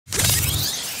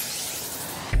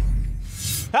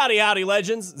Howdy, howdy,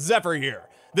 legends. Zephyr here.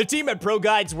 The team at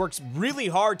ProGuides works really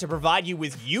hard to provide you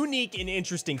with unique and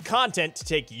interesting content to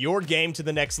take your game to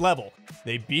the next level.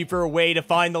 They beefer away to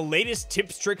find the latest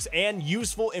tips, tricks, and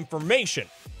useful information.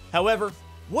 However,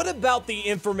 what about the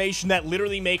information that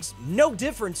literally makes no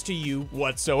difference to you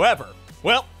whatsoever?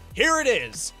 Well, here it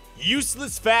is.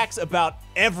 Useless facts about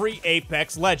every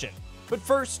Apex legend. But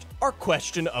first, our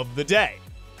question of the day.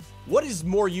 What is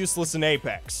more useless in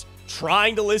Apex?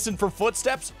 Trying to listen for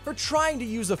footsteps, or trying to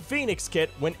use a Phoenix kit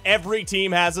when every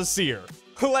team has a seer?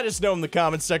 Let us know in the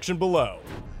comments section below.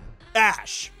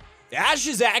 Ashe. Ashe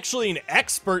is actually an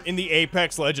expert in the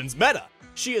Apex Legends meta.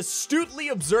 She astutely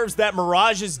observes that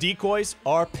Mirage's decoys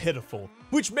are pitiful,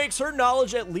 which makes her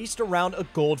knowledge at least around a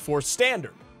Gold 4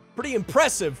 standard. Pretty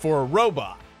impressive for a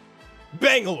robot.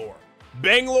 Bangalore.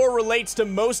 Bangalore relates to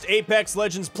most Apex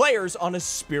Legends players on a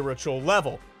spiritual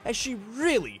level, as she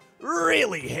really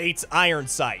hates iron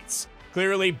sights.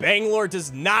 Clearly, Bangalore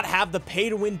does not have the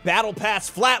pay-to-win Battle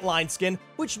Pass flatline skin,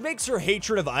 which makes her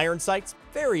hatred of iron sights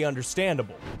very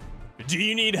understandable. Do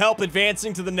you need help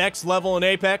advancing to the next level in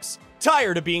Apex?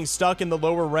 Tired of being stuck in the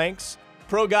lower ranks?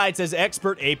 ProGuides has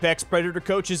expert Apex Predator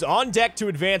coaches on deck to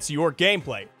advance your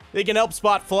gameplay. They can help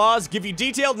spot flaws, give you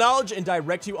detailed knowledge, and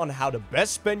direct you on how to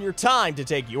best spend your time to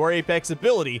take your Apex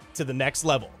ability to the next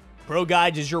level.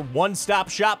 ProGuides is your one-stop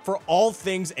shop for all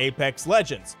things Apex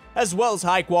Legends, as well as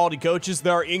high-quality coaches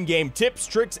that are in-game tips,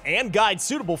 tricks, and guides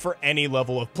suitable for any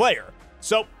level of player.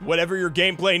 So, whatever your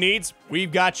gameplay needs,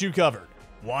 we've got you covered.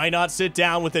 Why not sit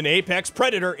down with an Apex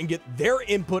Predator and get their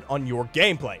input on your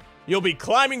gameplay? You'll be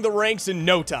climbing the ranks in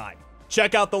no time.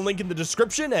 Check out the link in the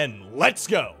description and let's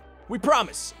go! We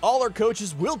promise, all our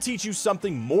coaches will teach you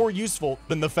something more useful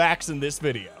than the facts in this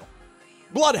video.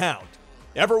 Bloodhound.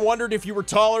 Ever wondered if you were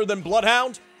taller than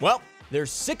Bloodhound? Well, they're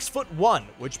 6'1",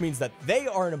 which means that they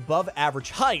are an above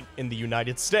average height in the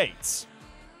United States.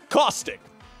 Caustic.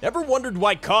 Ever wondered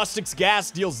why Caustic's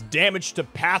gas deals damage to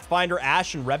Pathfinder,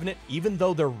 Ashe, and Revenant even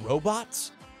though they're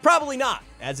robots? Probably not,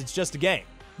 as it's just a game.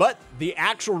 But the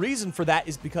actual reason for that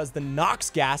is because the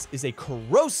Nox gas is a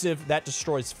corrosive that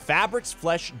destroys fabrics,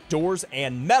 flesh, doors,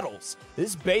 and metals.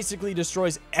 This basically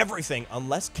destroys everything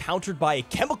unless countered by a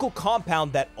chemical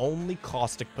compound that only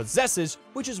Caustic possesses,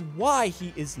 which is why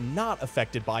he is not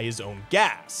affected by his own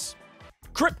gas.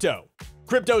 Crypto.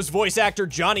 Crypto's voice actor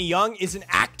Johnny Young is an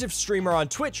active streamer on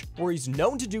Twitch where he's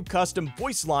known to do custom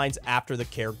voice lines after the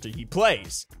character he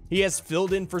plays. He has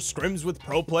filled in for scrims with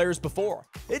pro players before.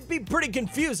 It'd be pretty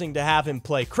confusing to have him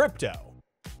play Crypto.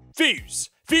 Fuse.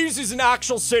 Fuse is an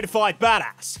actual certified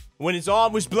badass. When his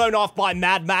arm was blown off by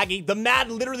Mad Maggie, the Mad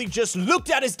literally just looked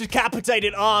at his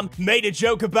decapitated arm, made a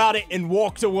joke about it, and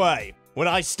walked away. When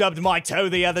I stubbed my toe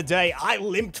the other day, I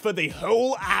limped for the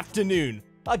whole afternoon.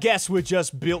 I guess we're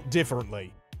just built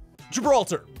differently.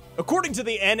 Gibraltar. According to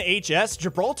the NHS,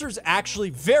 Gibraltar's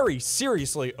actually very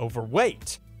seriously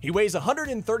overweight. He weighs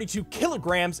 132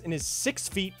 kilograms and is 6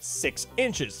 feet 6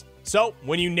 inches. So,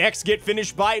 when you next get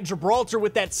finished by Gibraltar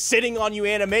with that sitting on you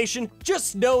animation,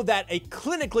 just know that a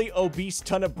clinically obese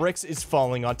ton of bricks is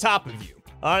falling on top of you.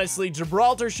 Honestly,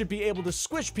 Gibraltar should be able to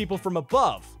squish people from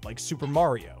above, like Super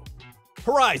Mario.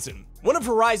 Horizon. One of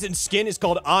Horizon's skin is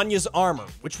called Anya's Armor,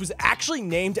 which was actually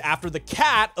named after the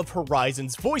cat of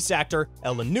Horizon's voice actor,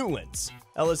 Ella Newlands.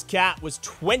 Ella's cat was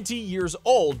 20 years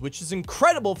old, which is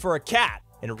incredible for a cat,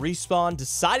 and Respawn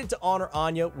decided to honor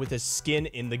Anya with a skin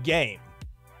in the game.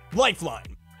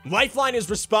 Lifeline. Lifeline is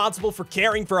responsible for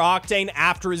caring for Octane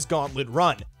after his gauntlet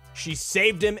run. She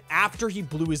saved him after he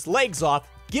blew his legs off,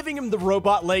 giving him the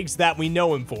robot legs that we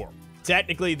know him for.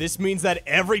 Technically, this means that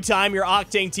every time your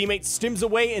Octane teammate stims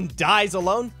away and dies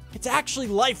alone, it's actually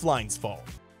Lifeline's fault.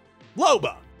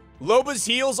 Loba. Loba's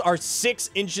heels are 6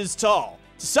 inches tall.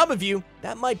 To some of you,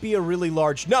 that might be a really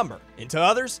large number, and to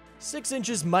others, 6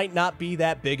 inches might not be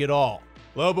that big at all.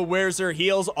 Loba wears her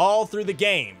heels all through the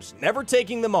games, never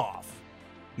taking them off.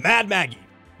 Mad Maggie.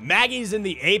 Maggie's in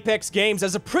the Apex games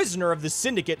as a prisoner of the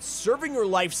Syndicate, serving her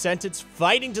life sentence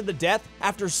fighting to the death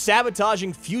after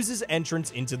sabotaging Fuse's entrance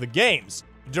into the games.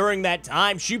 During that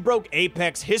time, she broke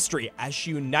Apex history as she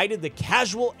united the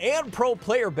casual and pro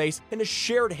player base in a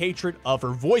shared hatred of her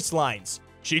voice lines.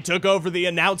 She took over the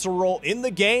announcer role in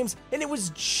the games, and it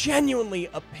was genuinely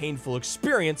a painful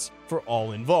experience for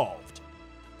all involved.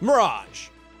 Mirage.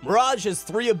 Mirage has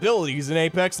 3 abilities in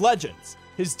Apex Legends.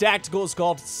 His tactical is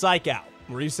called Psych Out,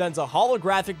 where he sends a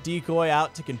holographic decoy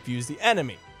out to confuse the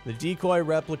enemy. The decoy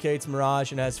replicates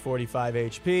Mirage and has 45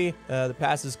 HP. The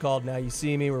pass is called Now You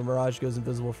See Me, where Mirage goes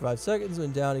invisible for 5 seconds.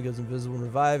 When down, he goes invisible when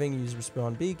reviving. Use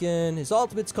Respawn Beacon. His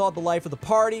ultimate's called The Life of the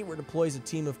Party, where it deploys a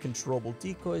team of controllable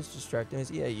decoys to distract enemies.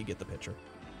 Yeah, you get the picture.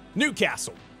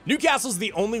 Newcastle. Newcastle's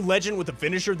the only legend with a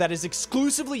finisher that is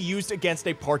exclusively used against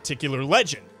a particular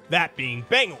legend, that being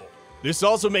Bangalore. This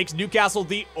also makes Newcastle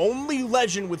the only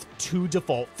legend with 2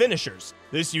 default finishers.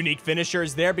 This unique finisher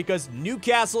is there because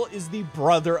Newcastle is the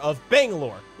brother of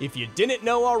Bangalore, if you didn't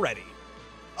know already.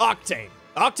 Octane.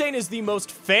 Octane is the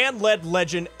most fan-led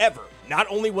legend ever. Not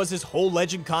only was his whole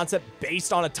legend concept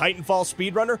based on a Titanfall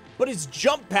speedrunner, but his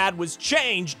jump pad was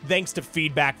changed thanks to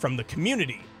feedback from the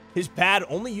community. His pad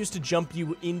only used to jump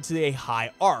you into a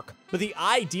high arc, but the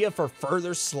idea for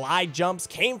further slide jumps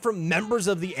came from members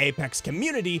of the Apex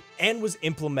community and was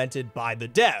implemented by the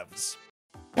devs.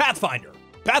 Pathfinder.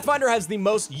 Pathfinder has the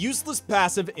most useless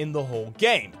passive in the whole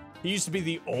game. He used to be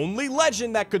the only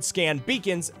legend that could scan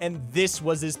beacons, and this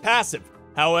was his passive.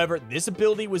 However, this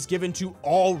ability was given to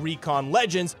all recon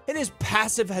legends, and his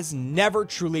passive has never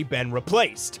truly been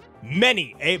replaced.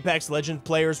 Many Apex Legends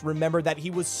players remember that he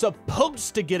was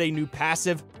supposed to get a new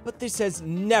passive, but this has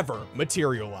never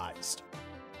materialized.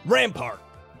 Rampart.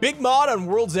 Big Mod on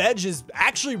World's Edge is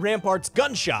actually Rampart's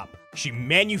gun shop. She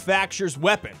manufactures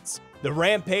weapons. The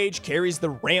Rampage carries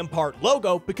the Rampart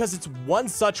logo because it's one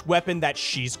such weapon that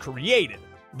she's created.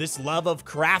 This love of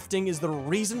crafting is the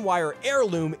reason why her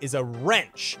heirloom is a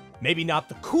wrench. Maybe not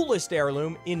the coolest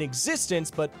heirloom in existence,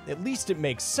 but at least it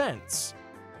makes sense.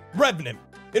 Revenant.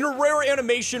 In a rare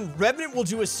animation, Revenant will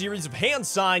do a series of hand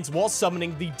signs while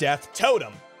summoning the Death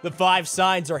Totem. The 5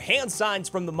 signs are hand signs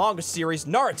from the manga series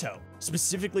Naruto,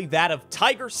 specifically that of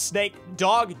tiger, snake,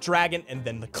 dog, dragon, and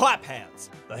then the clap hands.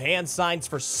 The hand signs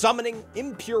for summoning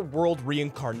impure world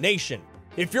reincarnation.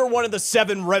 If you're one of the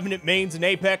 7 Revenant mains in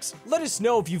Apex, let us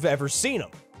know if you've ever seen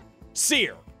them.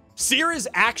 Seer. Seer is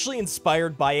actually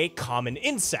inspired by a common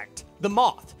insect, the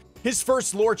moth. His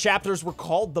first lore chapters were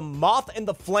called The Moth and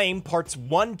the Flame Parts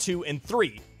 1, 2, and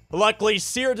 3. Luckily,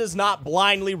 Seer does not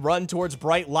blindly run towards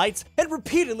bright lights and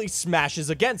repeatedly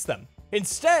smashes against them.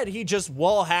 Instead, he just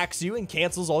wall hacks you and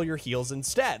cancels all your heals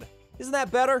instead. Isn't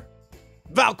that better?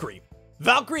 Valkyrie.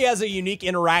 Valkyrie has a unique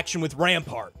interaction with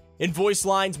Rampart. In voice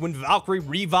lines, when Valkyrie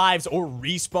revives or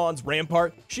respawns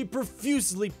Rampart, she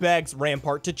profusely begs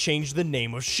Rampart to change the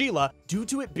name of Sheila due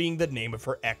to it being the name of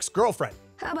her ex-girlfriend.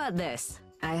 How about this?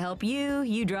 I help you,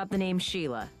 you drop the name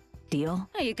Sheila. Deal?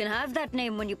 You can have that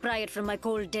name when you pry it from my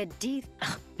cold dead teeth.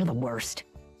 Ugh, you're the worst.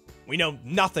 We know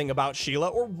nothing about Sheila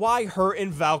or why her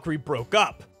and Valkyrie broke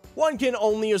up. One can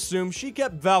only assume she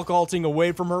kept Valkalting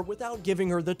away from her without giving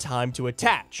her the time to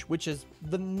attach, which is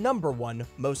the #1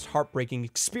 most heartbreaking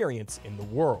experience in the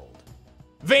world.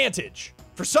 Vantage.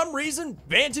 For some reason,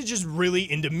 Vantage is really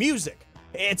into music.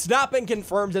 It's not been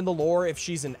confirmed in the lore if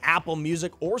she's an Apple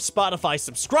Music or Spotify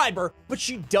subscriber, but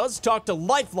she does talk to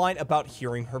Lifeline about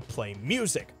hearing her play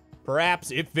music.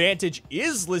 Perhaps if Vantage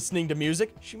is listening to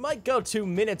music, she might go 2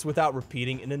 minutes without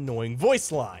repeating an annoying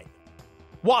voice line.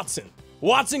 Watson.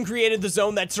 Watson created the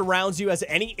zone that surrounds you as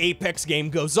any Apex game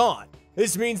goes on.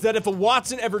 This means that if a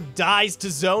Watson ever dies to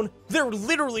zone, they're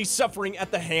literally suffering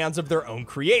at the hands of their own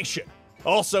creation.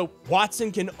 Also,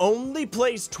 Watson can only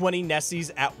place 20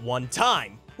 Nessies at one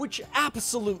time, which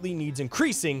absolutely needs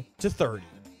increasing to 30.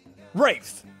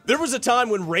 Wraith. There was a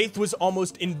time when Wraith was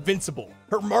almost invincible.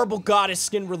 Her Marble Goddess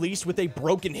skin released with a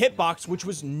broken hitbox which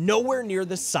was nowhere near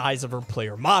the size of her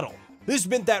player model. This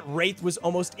meant that Wraith was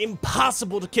almost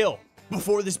impossible to kill.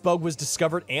 Before this bug was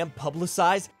discovered and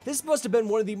publicized, this must have been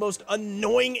one of the most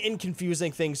annoying and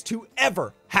confusing things to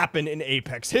ever happen in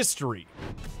Apex history.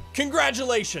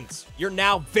 Congratulations! You're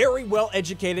now very well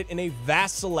educated in a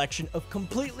vast selection of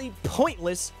completely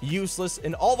pointless, useless,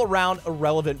 and all-around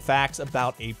irrelevant facts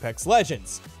about Apex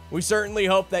Legends. We certainly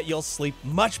hope that you'll sleep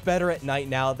much better at night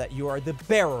now that you are the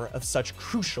bearer of such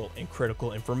crucial and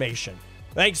critical information.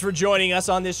 Thanks for joining us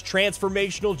on this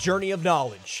transformational journey of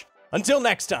knowledge. Until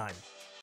next time.